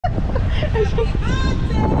birthday!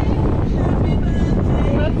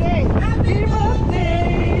 Happy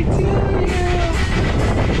birthday to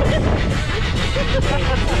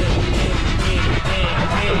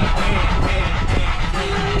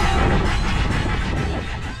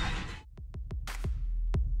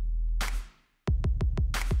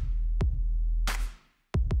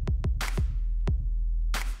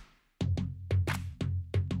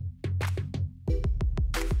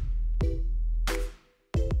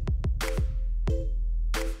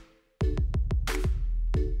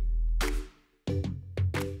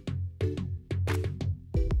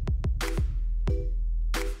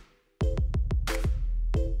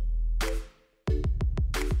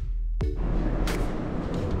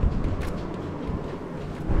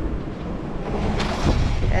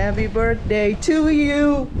Happy birthday to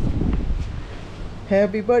you.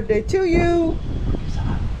 Happy birthday to you.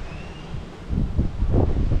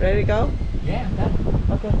 Ready to go? Yeah, I'm done.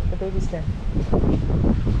 Okay, the baby's there.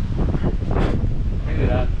 Look at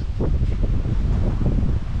that.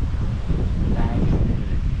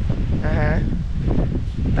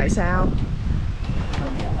 Tại sao?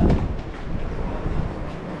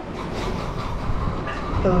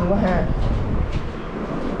 Tươi quá ha.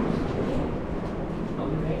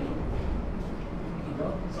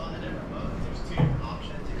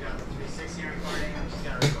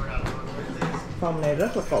 Phòng này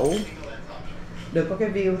rất là cũ, được có cái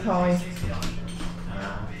view thôi.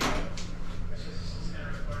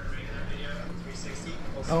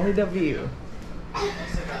 Only the view.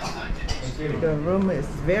 The room is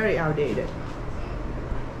very outdated.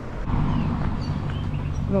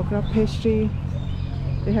 Look at pastry.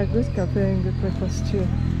 They have good cafe and good breakfast too.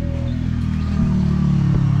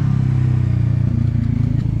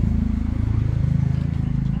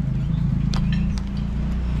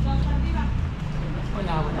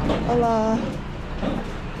 Hola.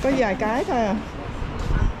 Có vài cái thôi à.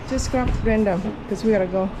 Just grab random because we gotta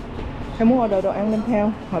go. Em muốn order đồ ăn lên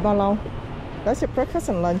theo. Hỏi bao lâu? That's your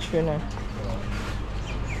breakfast and lunch here now.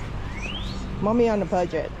 Mommy on a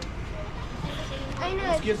budget. I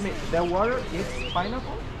know. Excuse me, the water is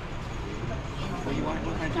pineapple? What do you want?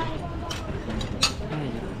 What kind of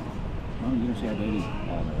No, you don't say a baby.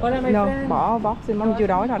 Hola, my No, friend. bỏ box xin mommy chưa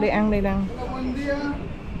đói thôi, đi ăn đi đang. Buen día.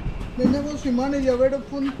 Tenemos semana y llavero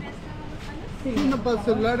una para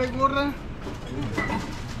celular de gorra.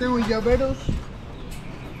 Tengo llaveros.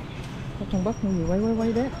 Có trong bắp gì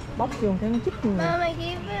quay đấy. Bóc vô cái nó chích như này. Mom, I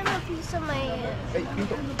gave him a piece of my.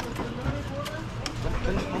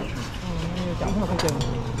 Trọng không chừng.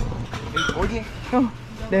 No,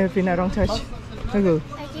 Delphina, don't touch. No good.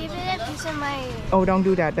 I gave it a piece of my. Oh, don't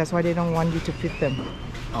do that. That's why they don't want you to feed them.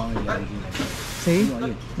 Oh, yeah. See?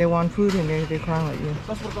 They want food and they're crying like you.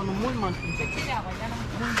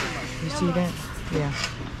 You see that? Yeah.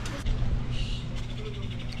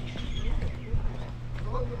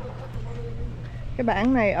 Cái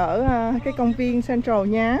bản này ở cái công viên Central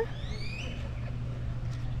nhá.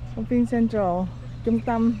 Công viên Central, trung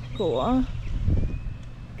tâm của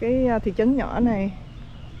cái thị trấn nhỏ này.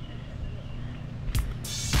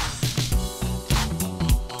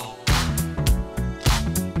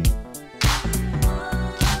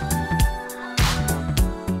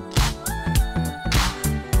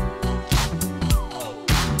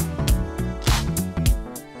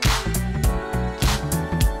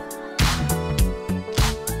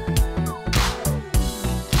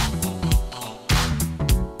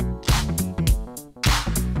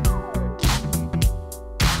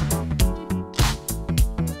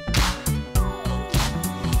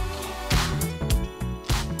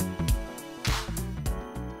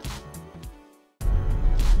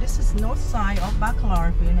 This is north side of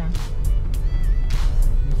BACALAR phía nè.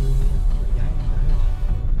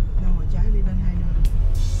 Đâu mà trái đi lên hai đường.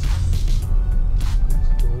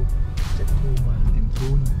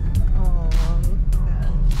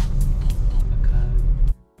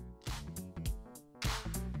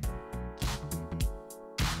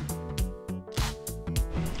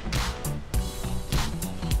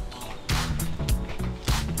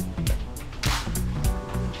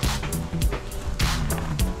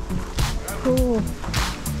 Cool.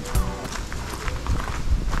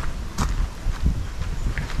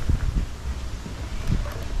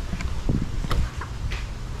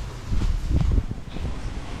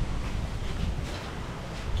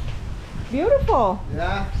 Beautiful.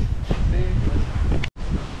 Yeah.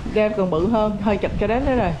 Đẹp còn bự hơn, hơi chụp cho đến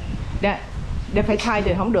đó rồi. Đẹp phải thay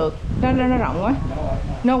thì không được. Nó rộng quá.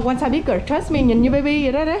 No, one size bigger. Trust me, nhìn như baby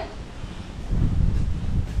vậy đó đấy.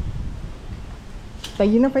 Tại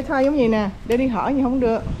vì nó phải thay giống vậy nè, để đi hở gì không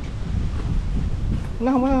được.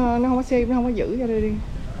 Nó không có safe, nó không có giữ cho đây đi.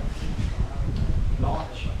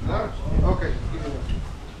 Large. Okay.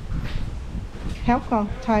 Help con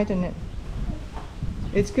tighten it.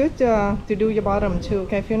 It's good to do your bottom too.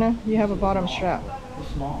 Okay, Fiona, you have a bottom strap.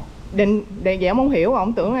 It's small. Để dẻo không hiểu,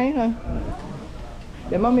 ổng tưởng ấy thôi.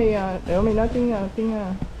 Để mommy nói tiếng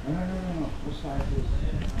No. What size is?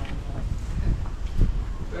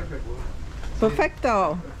 Perfect.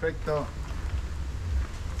 Perfecto. Perfecto.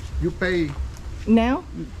 You pay. Now?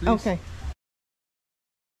 Please. Okay.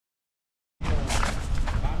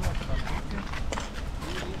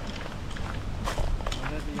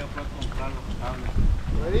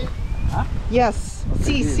 Ready? Yes.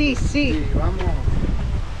 See. Sí, vamos.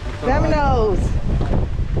 Dominoes.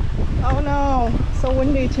 Oh no, so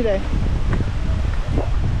windy today.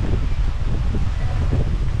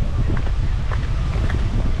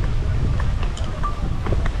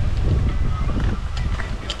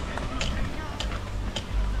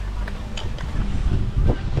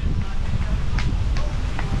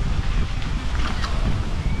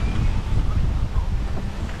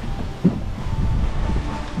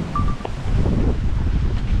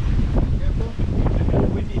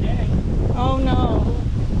 Oh no.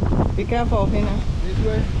 Be careful, Hina. This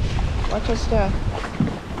way. Watch your step.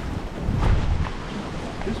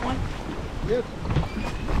 This one? Yes.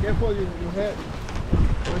 Careful your head.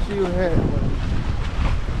 I see your head.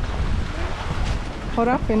 Hold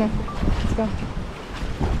up, Hina. Let's go.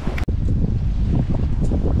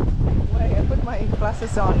 Wait, I put my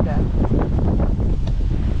glasses on there.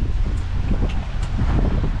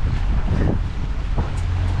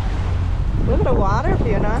 Look at the water,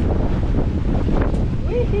 Fiona.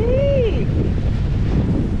 Wee-hee!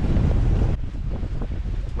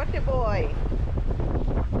 What the boy?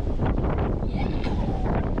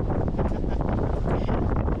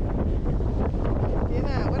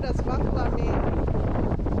 Fiona, what does bacalar mean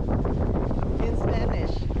in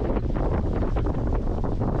Spanish?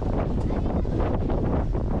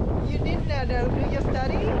 You didn't do your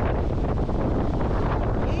study?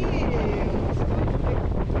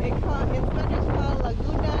 In Spanish called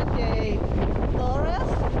Laguna de Flores,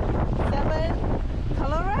 7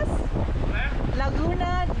 colores.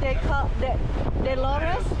 Laguna de Flores, 7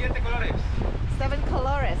 colores. 7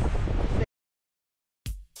 colores.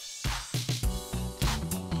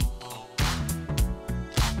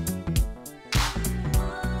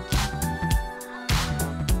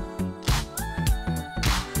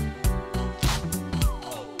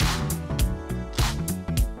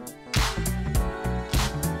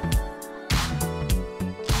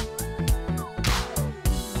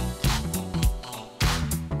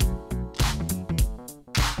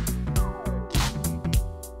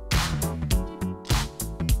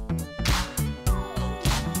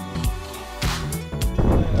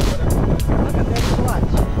 Look at this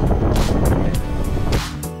watch.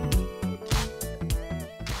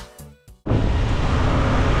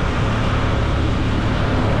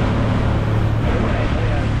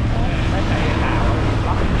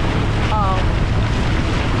 Ờ.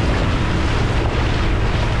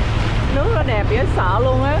 Nước nó đẹp dễ sợ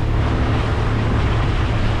luôn á.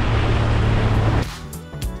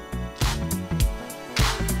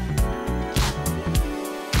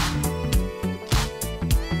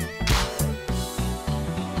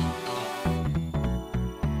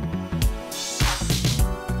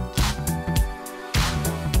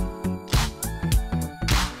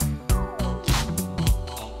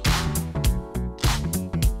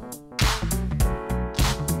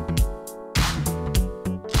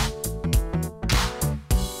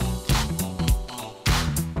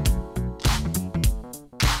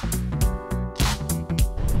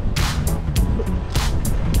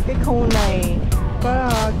 Cái khu này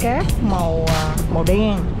có cát màu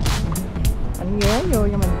đen. Anh ghé vô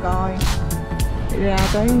cho mình coi. Ra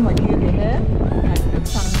tới ngoài kia thì hết. Thành nước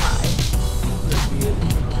xanh lại.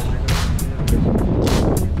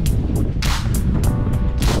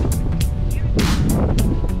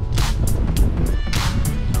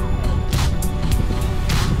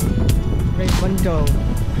 Rainbow,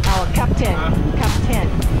 our captain.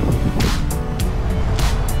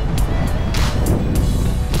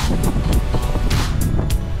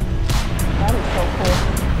 That is so cool.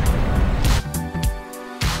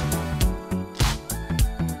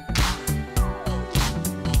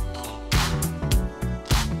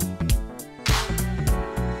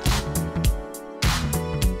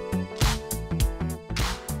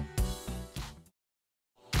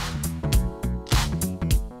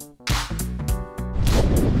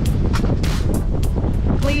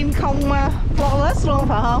 Clean không flawless luôn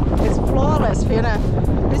phải không? It's flawless, Fiona.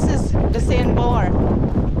 This is the sandbar.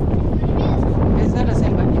 It's not a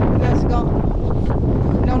sandbar. Let's go.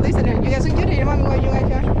 No, listen, you guys can get it.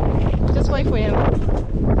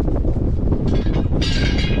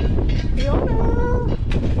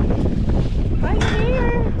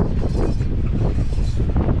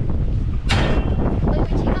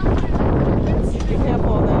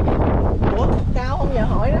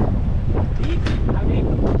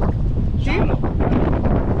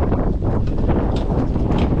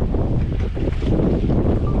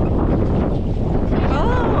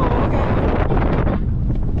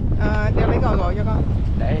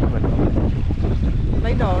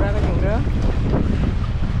 đồ ra coi chừng rớt.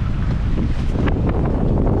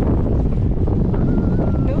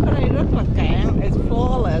 Nước ở đây rất là cạn, it's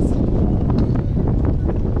flawless.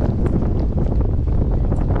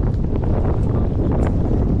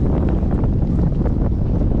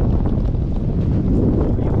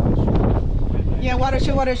 Yeah,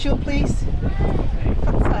 water shoot please.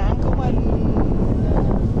 Khách sạn của mình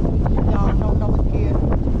giòn đâu bên kia.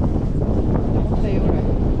 Tiêu rồi.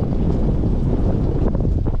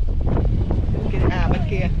 Bên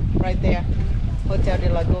kia, right there. Hotel de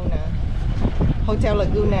Laguna. Hotel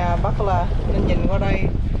Laguna BACALAR. Nên nhìn qua đây,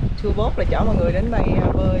 tour boat là chở mọi người đến đây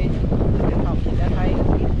bơi. Trên phòng thì đã thấy.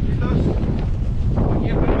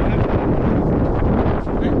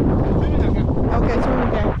 Okay,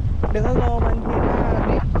 swimming here. Đừng có go bên kia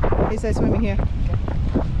đi. He says swimming here.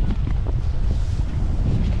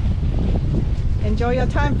 Enjoy your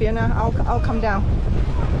time, Fiona. I'll come down.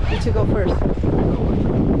 You two go first.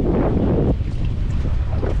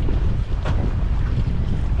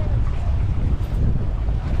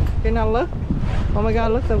 Fiona, look. Oh my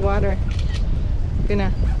God, look the water.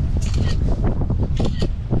 Fiona.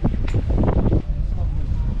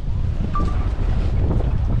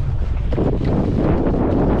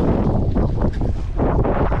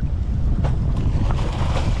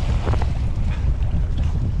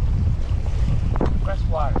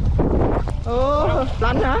 Oh,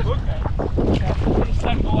 lạnh hả?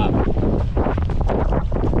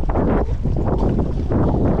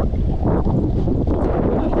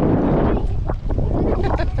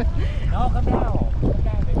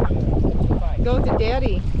 Go to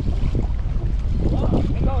daddy.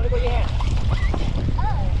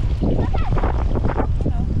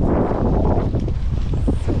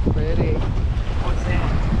 So pretty. What's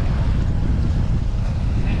that?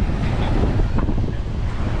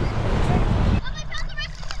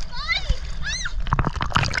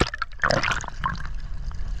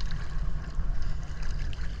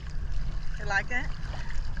 You like it?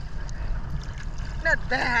 Not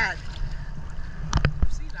bad.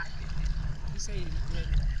 See, like it. You say you did.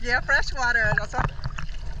 Yeah, fresh water. Rồi sao?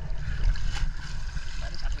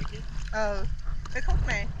 Bạn sạch rồi chứ. Cái khúc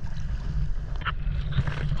này.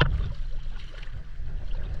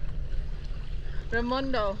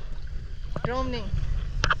 Raimondo. Roaming.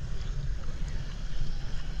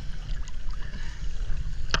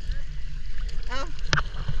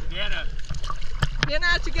 Together.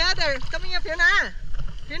 Fiona, together. Come here, Fiona.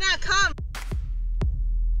 Fiona, come.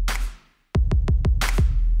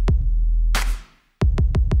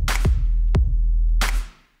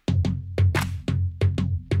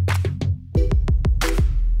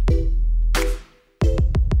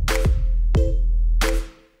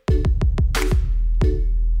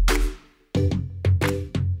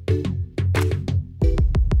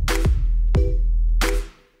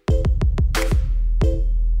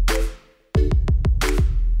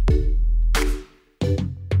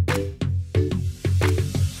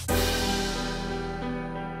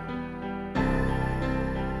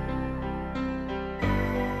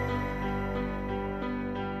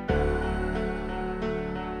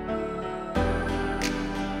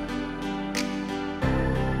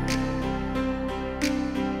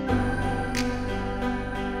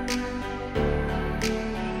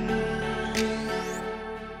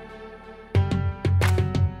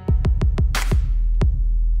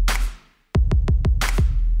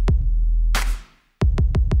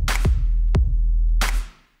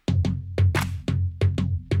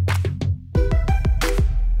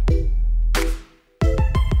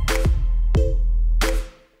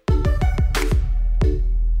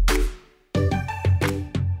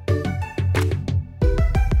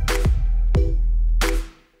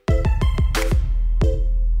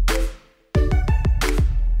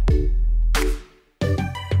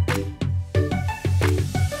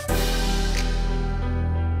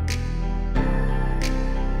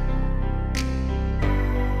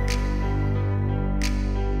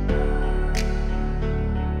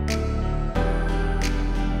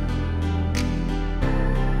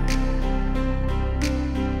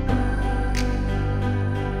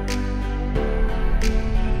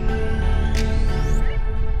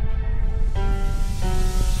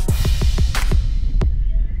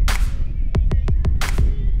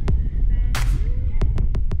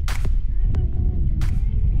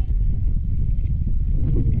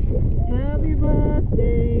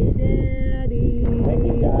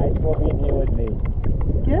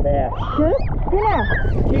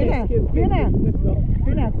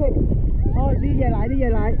 Phía nào cô? Thôi đi về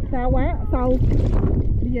lại, xa quá, sâu.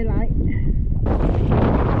 Đi về lại.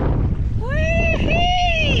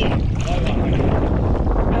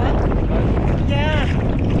 Hả? Yeah.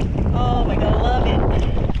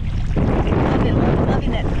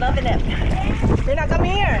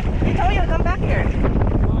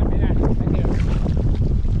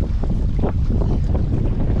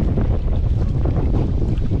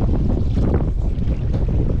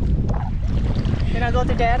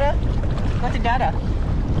 data. Go to data.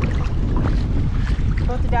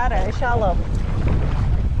 Go to data. Inshallah.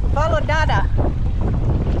 Follow data.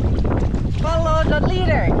 Follow the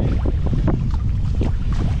leader.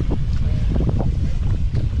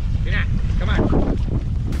 Mira, come on.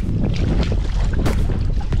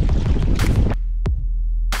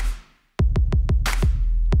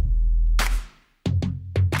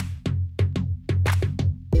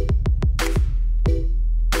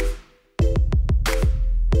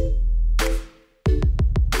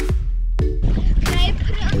 Can I put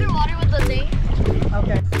it underwater with the thing?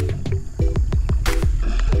 Okay.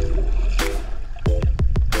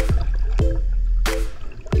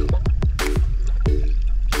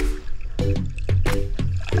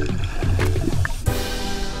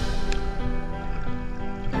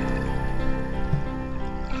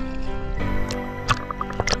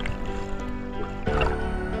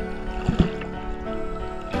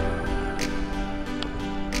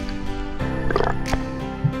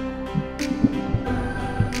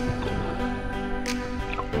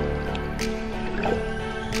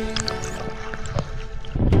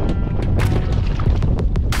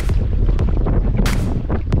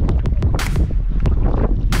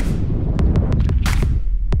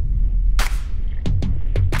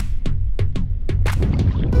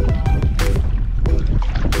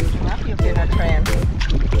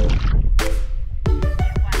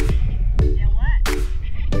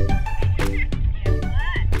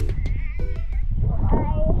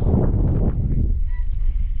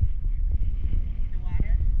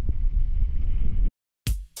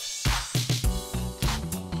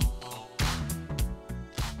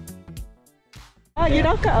 Dưới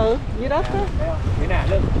đất á, dưới đất á. Thế nào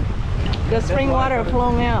lưng? The spring water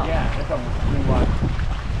flowing out. Yeah, nó còn spring water.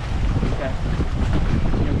 Ok.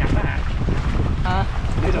 Nhưng ngập đó hả? Hả?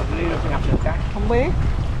 Đi được ngập được cái. Không biết.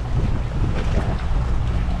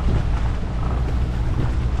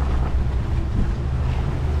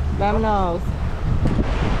 Bam knows.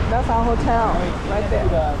 That's our hotel right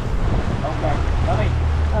there. Ok. Đó đi.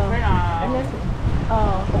 Thế là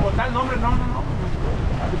một cái nombre no.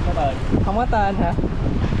 Không có tên hả?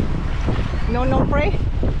 No free?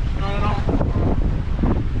 No.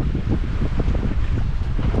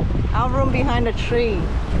 Our room behind the tree,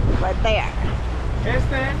 right there.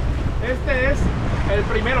 Este es el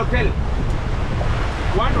primer hotel.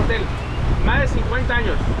 One Hotel. Más de 50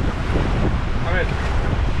 años. A ver.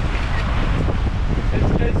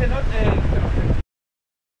 El cenote.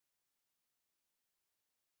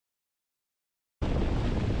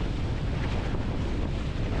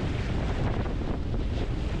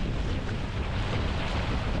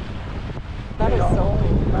 That is so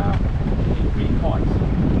wow. 3 parts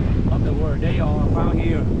of the world. They are found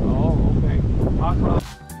here. Oh, okay. Awesome.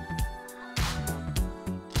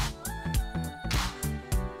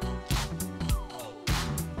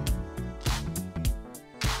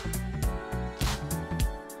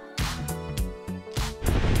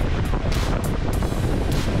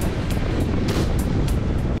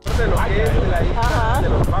 De lo que es de la isla de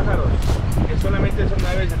los pájaros, que solamente son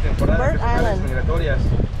aves de temporada Bird Island. migratorias,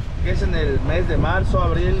 que es en el mes de marzo,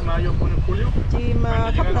 abril, mayo, junio, julio. Chim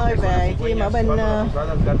khắp nơi về, chim ở bên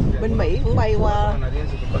Mỹ cũng bay qua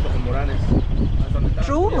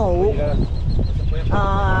trú ngụ.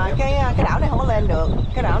 Cái đảo này không có lên được,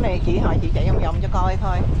 cái đảo này chị chạy vòng vòng cho coi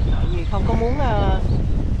thôi, vì không có muốn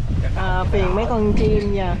phiền mấy con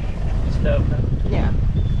chim nha. Dạ.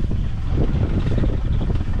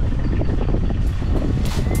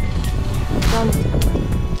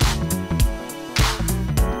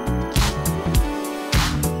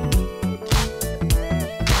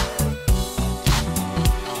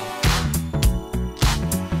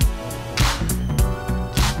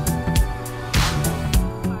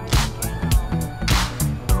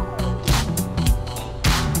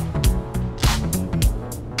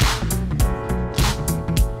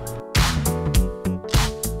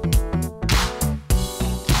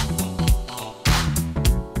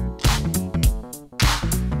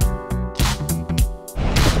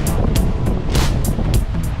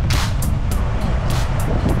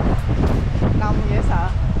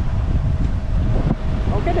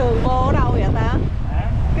 Cái đường vô ở đâu vậy ta?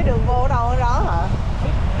 Cái đường vô ở đâu ở đó hả?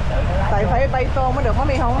 Tại phải bay tôm mới được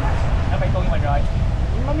Mami không? Nó bay tôm nhưng mà rồi.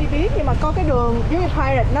 Mami biết nhưng mà có cái đường với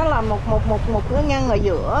pirate nó là một cái ngăn ở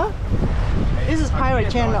giữa. This is pirate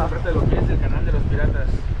channel. This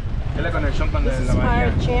is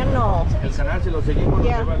pirate channel.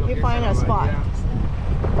 Yeah, you find a spot.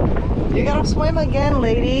 You gotta swim again,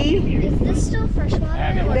 lady. Is this still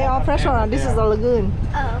freshwater? They are freshwater. This is a lagoon.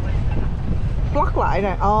 Oh. Plug lại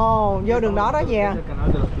nè. Ồ, vô đường đó đó nha.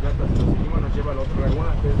 nos lleva a la otra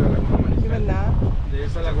laguna, que es la laguna Cái Mariscal. bên đó. De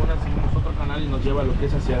esa laguna seguimos otro canal y nos lleva a lo que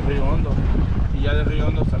es hacia el río Hondo. Y ya del río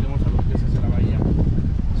Hondo salimos a lo que es hacia la bahía,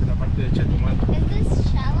 hacia la parte de Chetumal. Is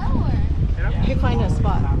this shallow or? He find a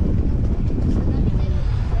spot.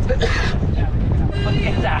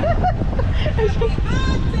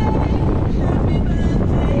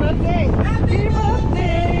 Birthday! Happy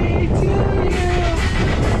birthday to you!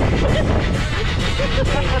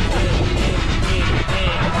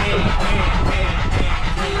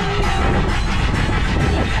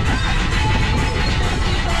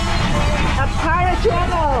 A pirate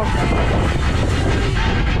channel!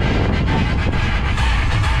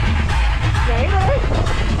 Đấy đấy!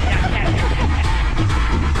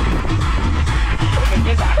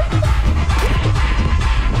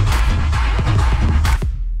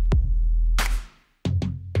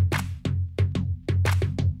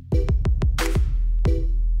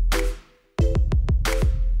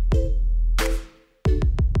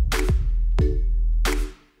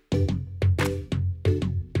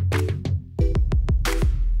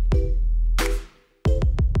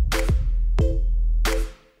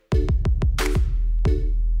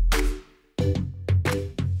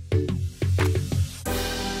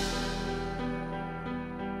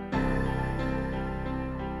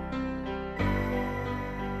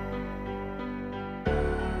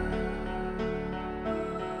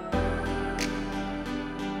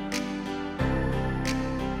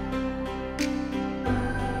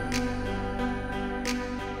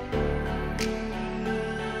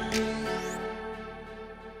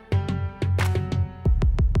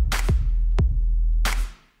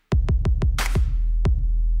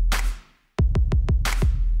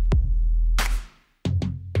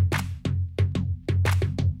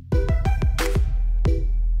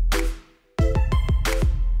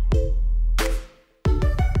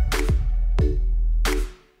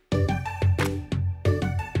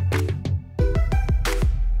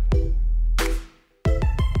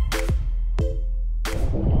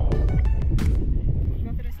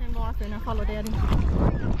 Follow daddy.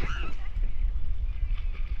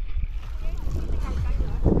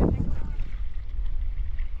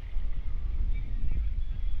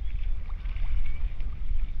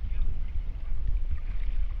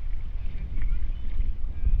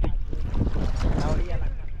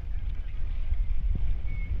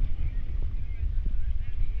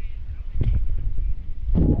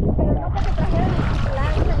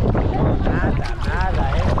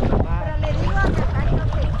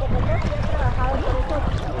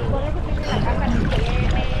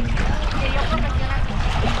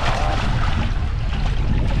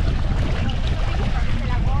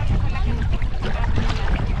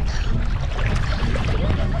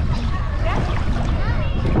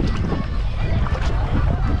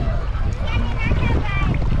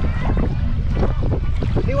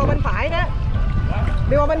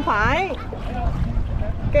 Đi qua bên phải.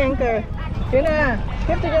 Cái anchor. Tina,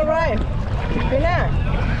 keep to your right. Tina,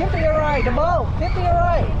 keep to your right. The boat, keep to your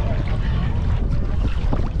right.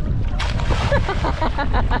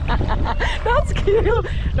 That's cute.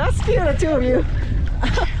 That's cute, the two of you.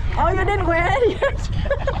 Oh, you didn't wear it yet.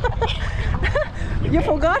 You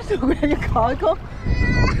forgot to wear your goggles.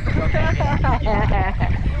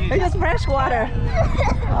 It's just fresh water.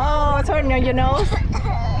 Oh, it's hurting your nose.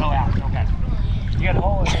 Blow out, okay. You gotta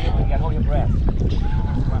hold it, you gotta hold your breath.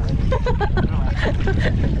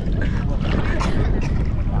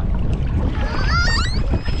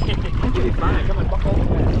 You'll be fine, come on, walk over.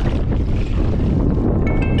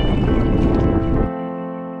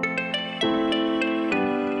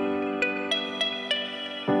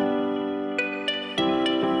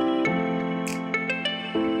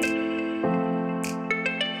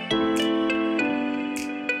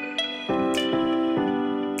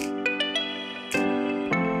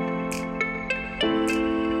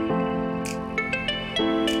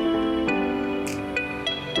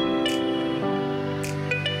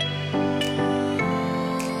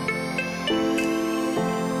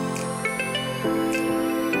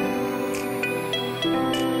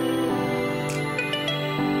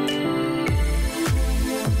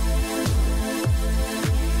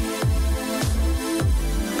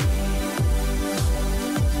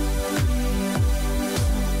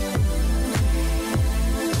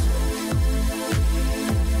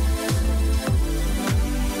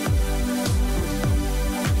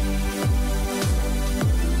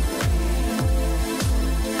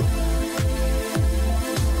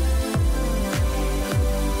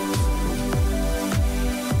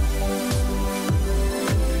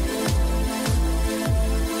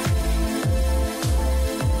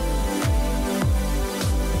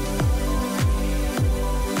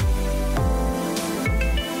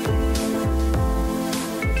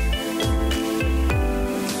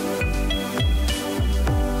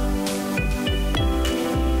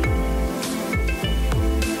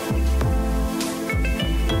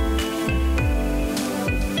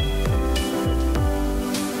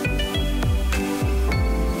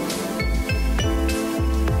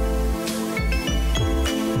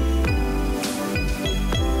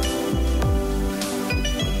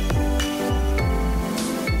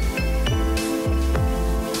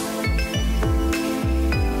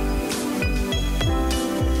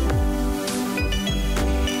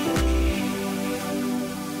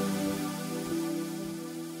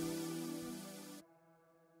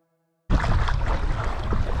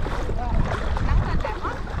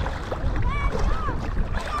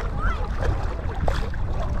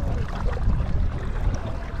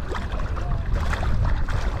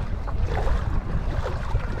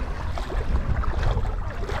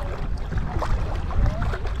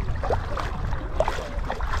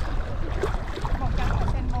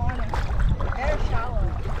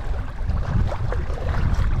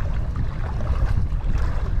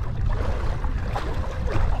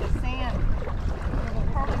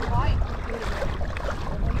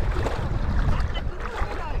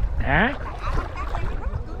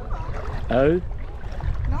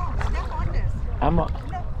 I'm Nó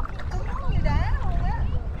cứng như đá luôn á.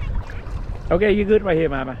 okay. You good right here,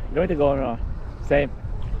 Mama? You don't have to go no. Same.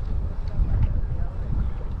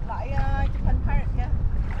 Lại chụp hình pirate nha.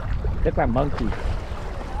 Rất là monkey.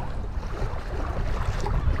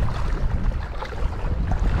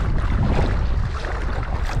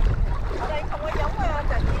 Ở đây không có giống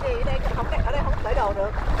trà chi đi, ở đây không để đồ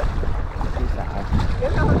được. Chị sợ. Kiểu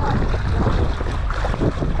sao không?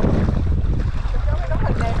 Giống cái tấm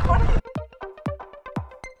hình đẹp quá.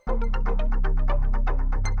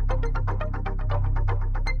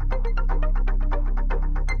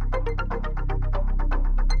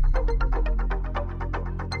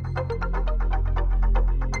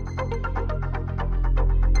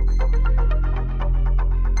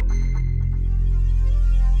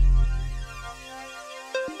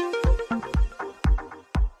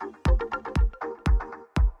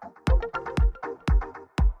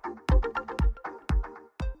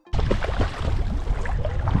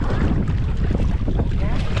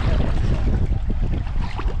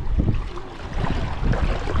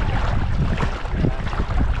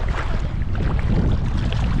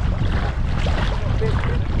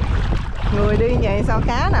 Người đi vậy sao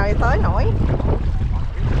cá nào tới nổi.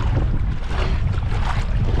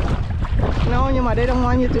 No, nhưng mà they don't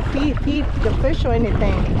want you to feed the fish or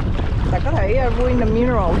anything. Tại có thể ruin the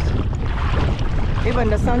minerals. Even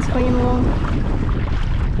the sunscreen luôn.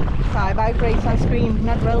 Xài bi-grade sunscreen,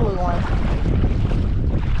 not regular one.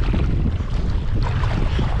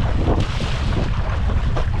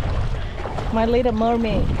 My Little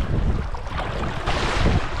Mermaid.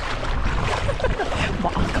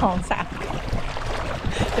 Bỏ con sao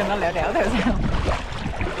cho nó lẻo đẻo theo sao.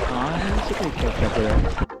 Đó, sức lực kẹt kẹt rồi.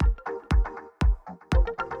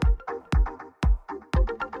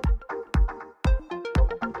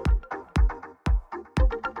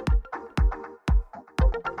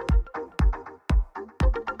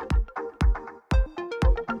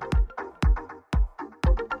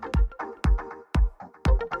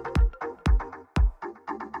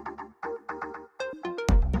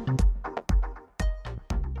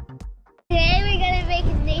 Today we're gonna make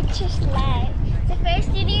a nature slide. So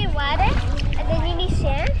first you need water, and then you need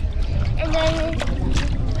sand,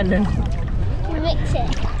 and then you mix it.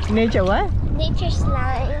 Nature what? Nature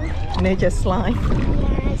slime. Nature slime.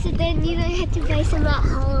 Yeah, so then you don't have to buy some at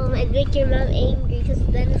home and make your mom angry because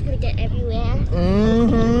then it's gonna get everywhere.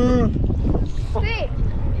 Mm-hmm. 3,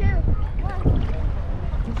 2, 1.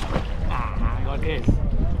 I got this.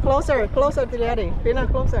 Closer to daddy. Fina,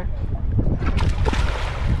 closer.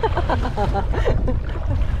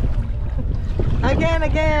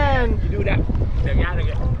 Again. You do that. The guy that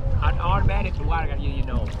an automatic to water you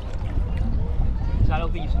know. So I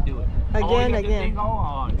don't think you should do it. Again. Thing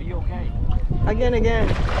on. Are you okay? Again.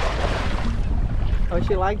 Oh,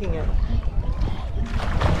 she liking it.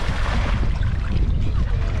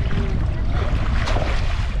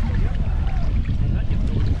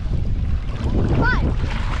 One.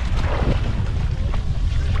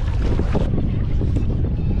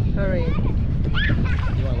 Hurry.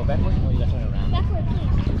 You want to go backwards or you got to turn around? Backward,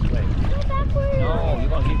 please. Wait. Go backward. No, you're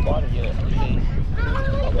going to keep water here.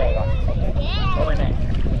 Okay, go. Yeah. Over that.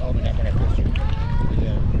 Over that. Can I push you?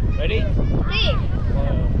 Yeah. Ready? 3, 1,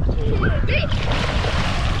 2. 2, 3.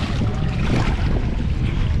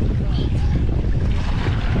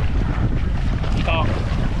 Stop.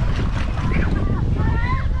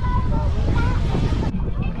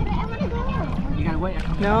 You gotta wait.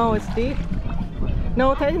 No, it's deep.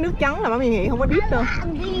 No, thấy nước trắng là bà mình nghĩ không có deep đâu.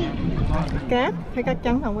 Cát, thấy cát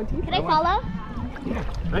trắng không có deep. Can I follow?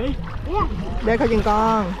 Ready? Yeah. Đây coi chừng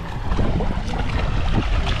con.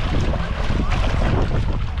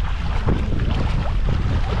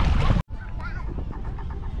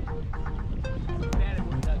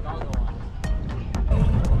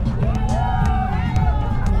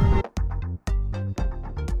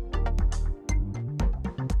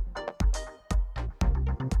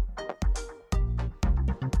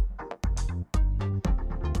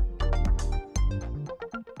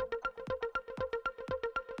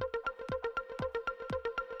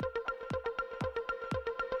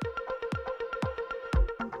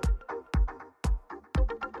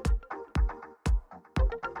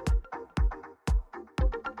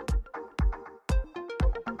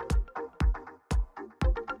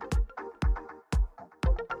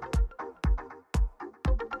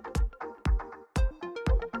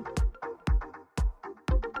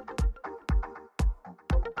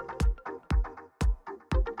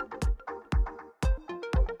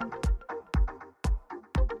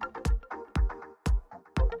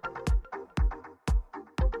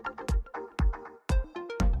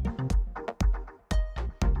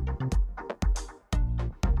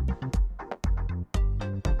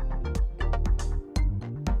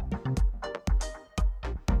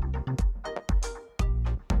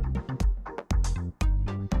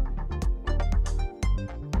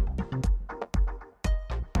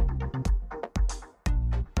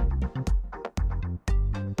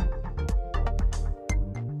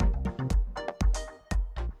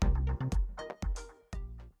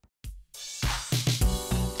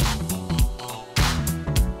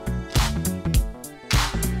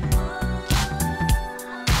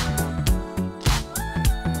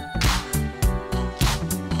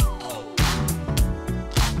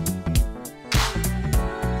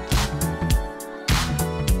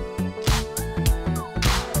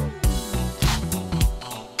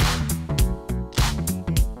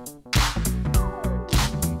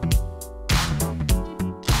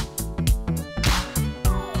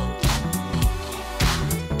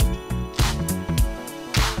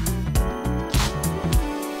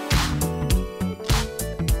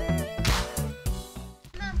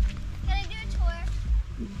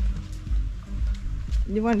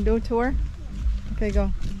 You want to do a tour? Okay,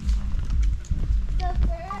 go. So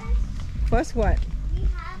First what? we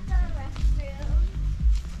have the restroom.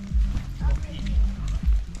 Over here.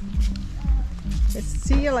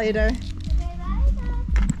 See you later. Okay, bye.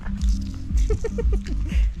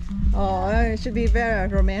 Oh, it should be very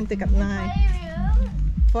romantic at night. Playroom.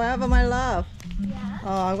 Forever, my love. Yeah.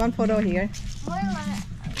 Oh, one photo here. More light.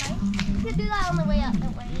 You could do that on the way up,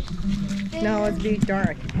 don't worry. No, it's be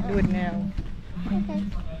dark. Do it now. Okay.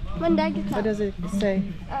 When Dad gets What up. does it say?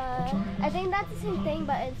 I think that's the same thing,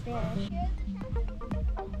 but in Spanish.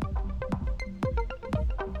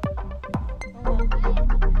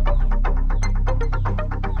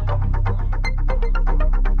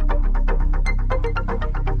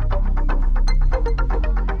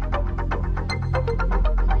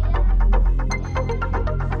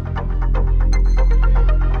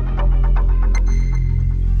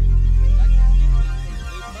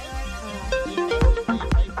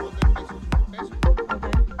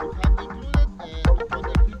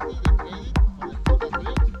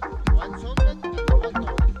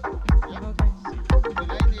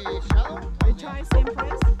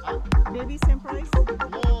 Maybe same price?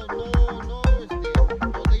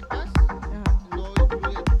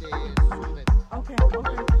 Okay,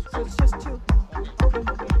 okay. So it's just two.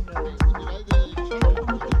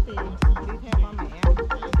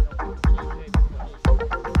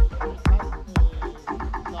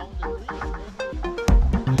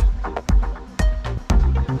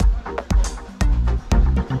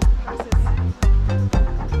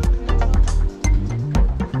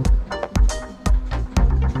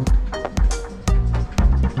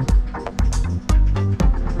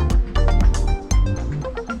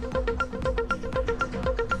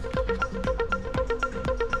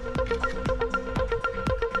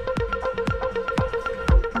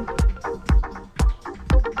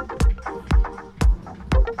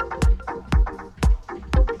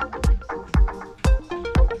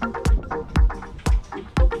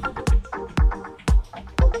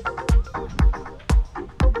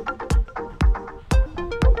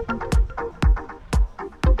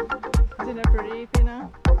 Isn't it pretty, Pina?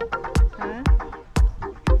 Hả?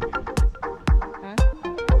 Hả?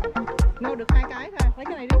 No, được hai cái thôi. Lấy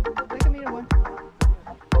cái này đi. Lấy cái middle one.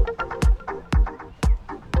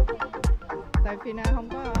 Tại Pina không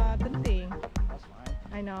có tính tiền.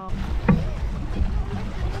 I know.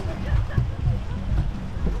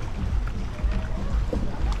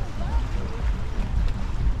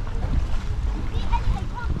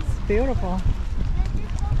 It's beautiful.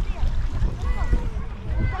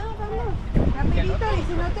 Rapidito, y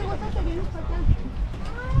si no te gusta te vienes para acá.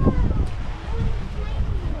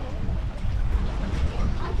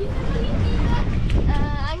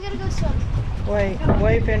 I'm gonna go swim.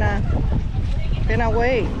 Wait, Pina. Pina,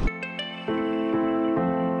 wait.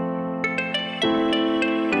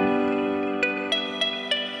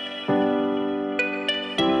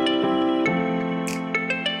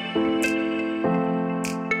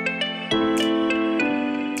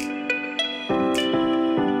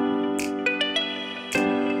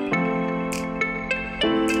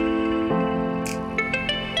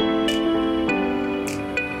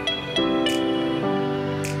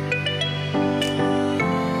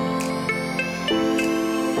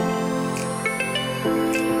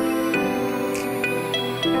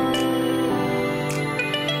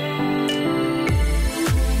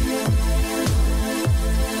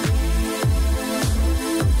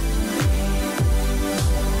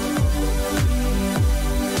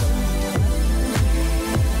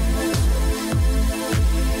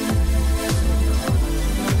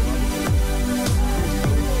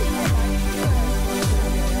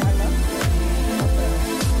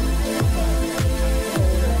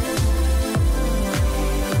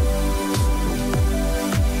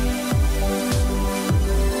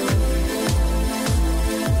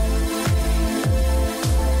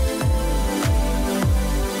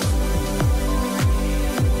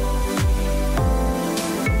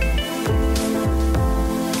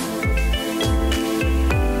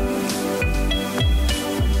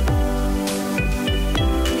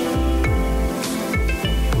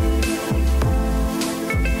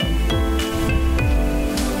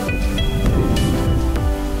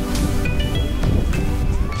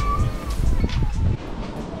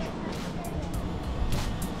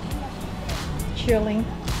 Chilling.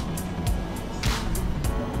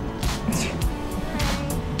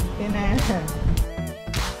 Pina.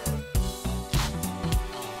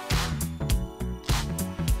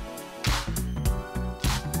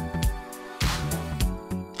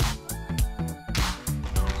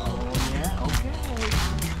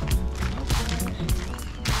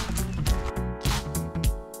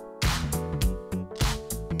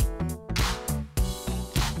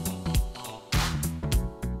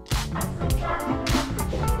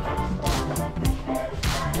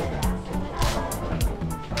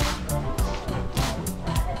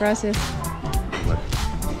 Gracias.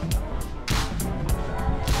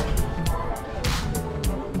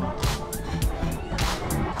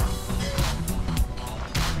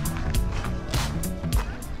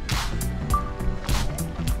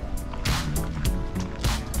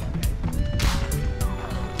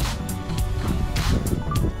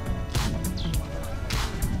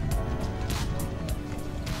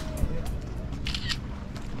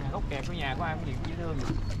 Góc kẹt của nhà của ai cũng gì dễ thương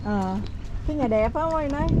vậy. Cái nhà đẹp á ơi,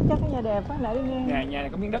 nói chắc cái nhà đẹp á, lại đi nghe. Nhà này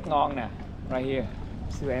có miếng đất ngon nè. Right here.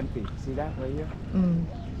 Still empty. See that right here?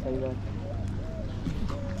 Xây lên.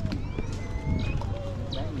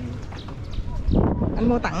 Anh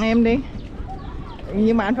mua tặng em đi.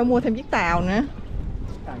 Nhưng mà anh phải mua thêm chiếc tàu nữa.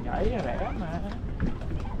 Tàu nhảy rẻ mà.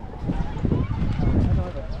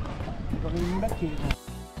 Còn miếng đất kia.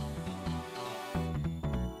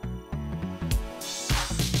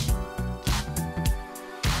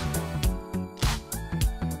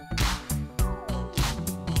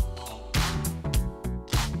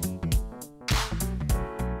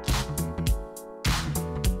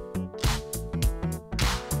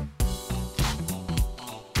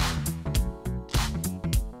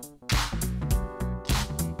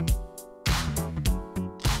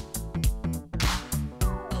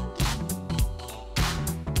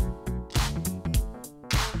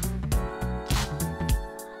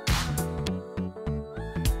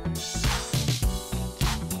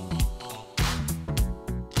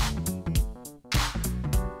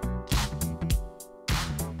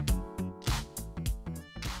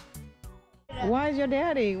 Why is your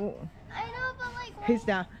daddy? I know, but like,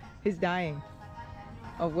 He's dying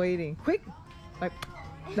of waiting. Quick, like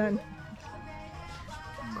done.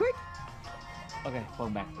 Quick. Okay,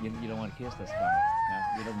 phone back. You don't want to kiss this guy. No,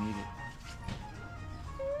 you don't need it.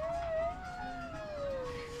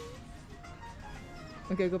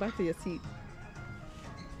 Okay, go back to your seat.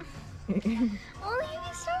 oh, you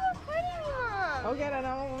can start recording, Mom. Okay, then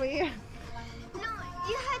I'm over here. No,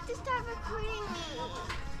 you had to start recording me.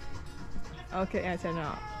 Okay, I said no. No,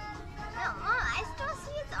 Mom, I still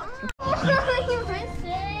see it's on. You missed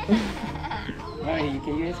it. Hey,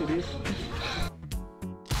 can you answer this?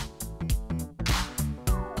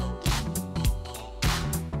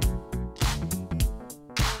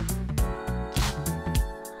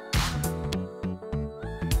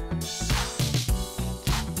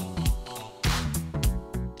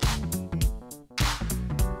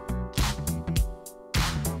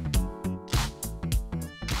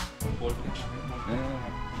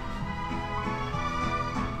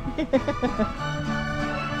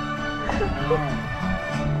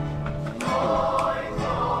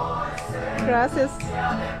 Gracias.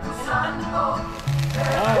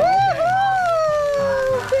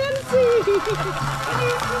 Fancy.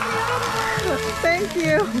 Thank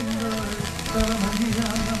you.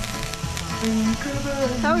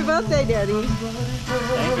 Happy birthday, Daddy.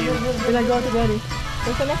 Thank you. Will I go to Daddy?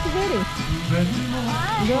 Go to next to Daddy.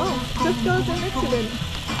 Go. Just go to next to Daddy.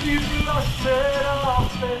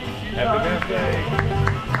 Happy birthday.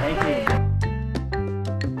 Thank you.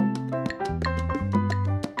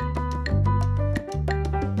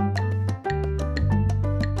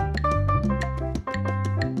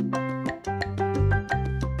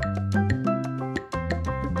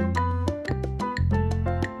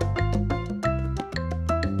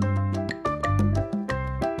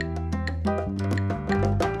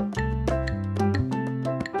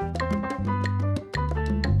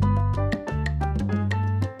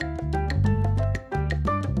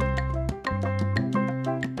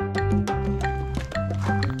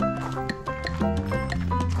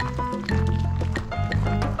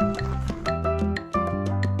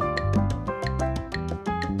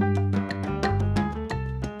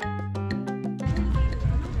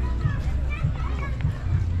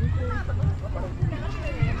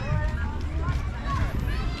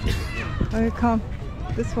 Okay, come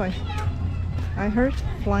this way. I heard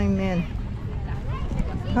flying man.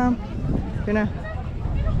 Come, Gina.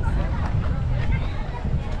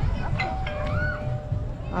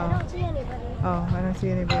 I don't see anybody. Oh, I don't see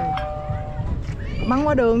anybody. Băng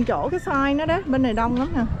qua đường chỗ cái sign đó đó, bên này đông lắm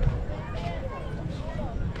nè.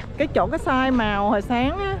 Cái chỗ cái sign màu hồi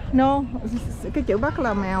sáng á, no, cái chữ Bắc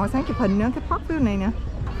là màu hồi sáng chụp hình nữa, cái park view này nè.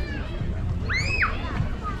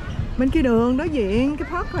 Bên kia đường đối diện cái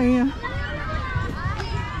park này nè.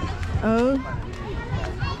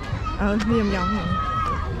 Đi vòng vòng này.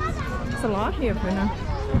 It's a lot here for now.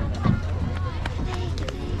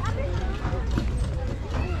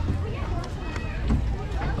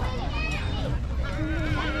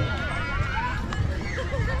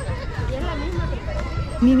 ¿Y es la misma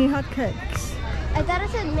preparación? Mini hot cakes. I thought it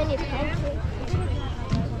said mini pancakes.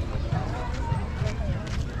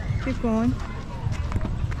 Keep going.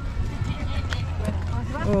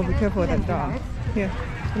 Oh, be careful with that dog. Here,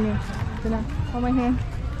 come here. Tina, hold my hand.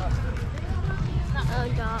 Oh,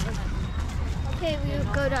 dog. Okay, we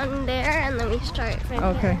go down there and then we start from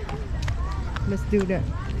Okay. here. Let's do that.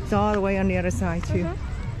 It's all the way on the other side too.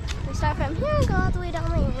 We start from here and go all the way down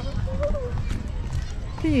there.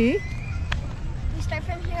 Cái gì? We start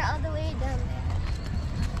from here all the way down there.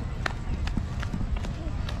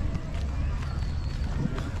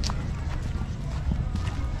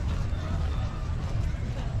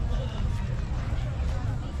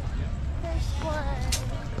 First one.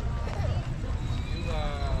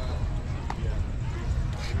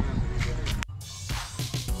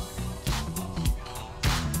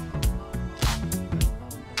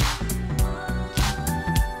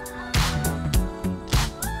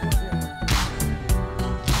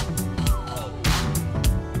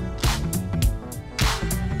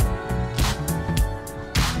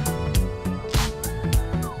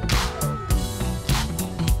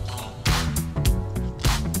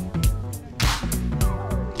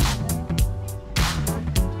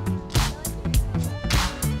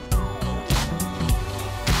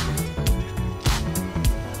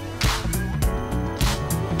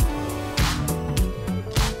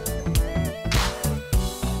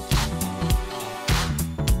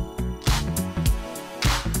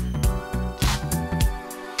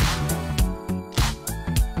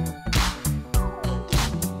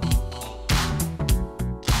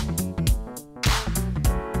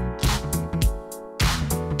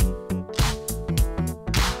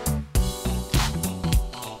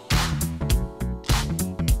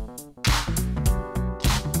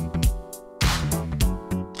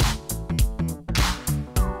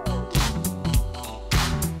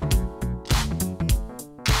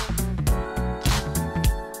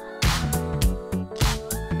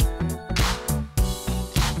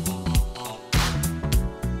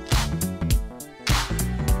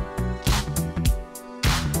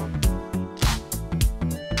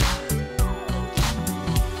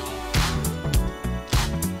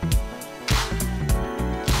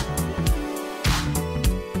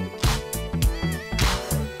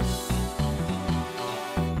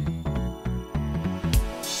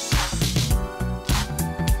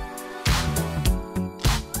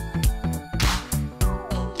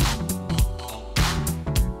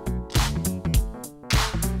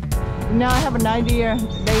 Now I have an idea.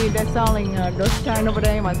 They're selling those kind over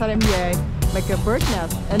there. Mà sao đem về? Like a bird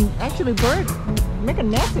nest, and actually bird make a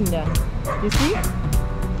nest in there. You see?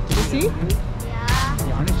 You see? Yeah.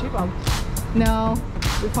 Nhỏ nó ship không? No,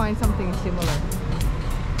 we find something similar.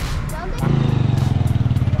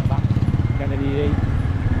 Ra đây đi.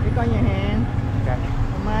 Để coi nhà hàng. Okay.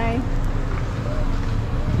 Mai.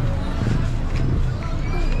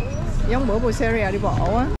 Giống bữa Buceria đi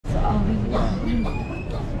bộ á.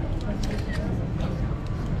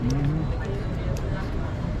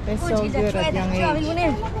 They're so good at young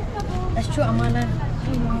age. That's true, Amana.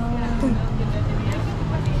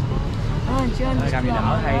 Cầm gì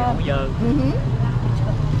đỡ hay không dơ.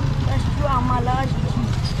 That's true, Amala.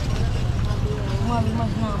 Mami mas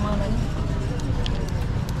na Amala.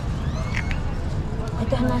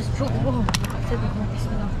 Ito nas true ko. Sabi ko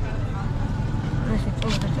bismillah. Nas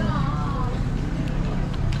true.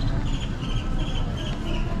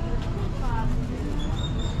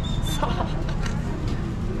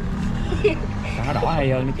 Nó đỏ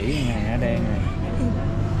hay hơn, nó chỉ này, nó đen này.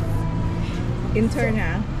 Intern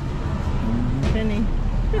hả? Penny.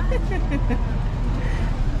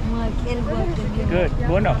 Good,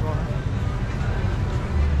 cuốn rồi.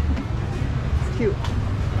 It's cute.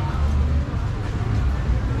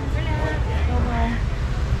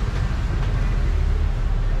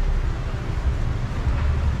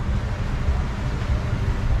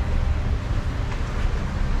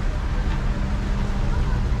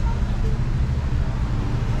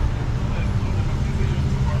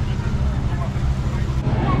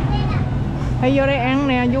 Hay vô đây ăn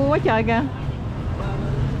nè, vui quá trời kìa.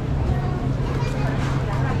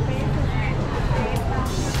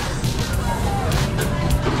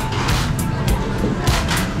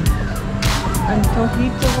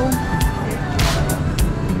 Antojito.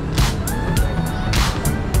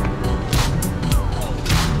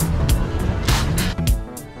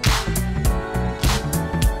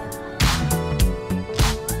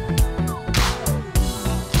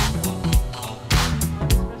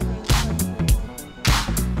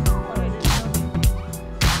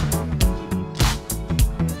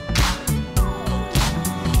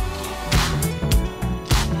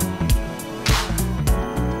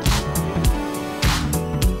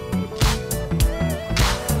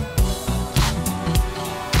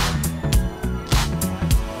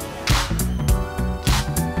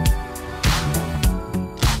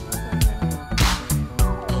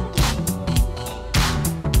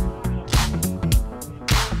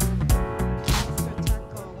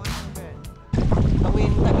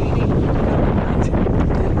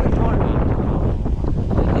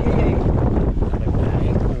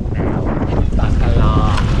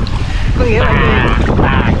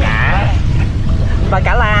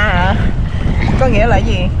 nghĩa là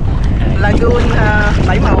gì? Lagoon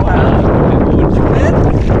 7 màu hả?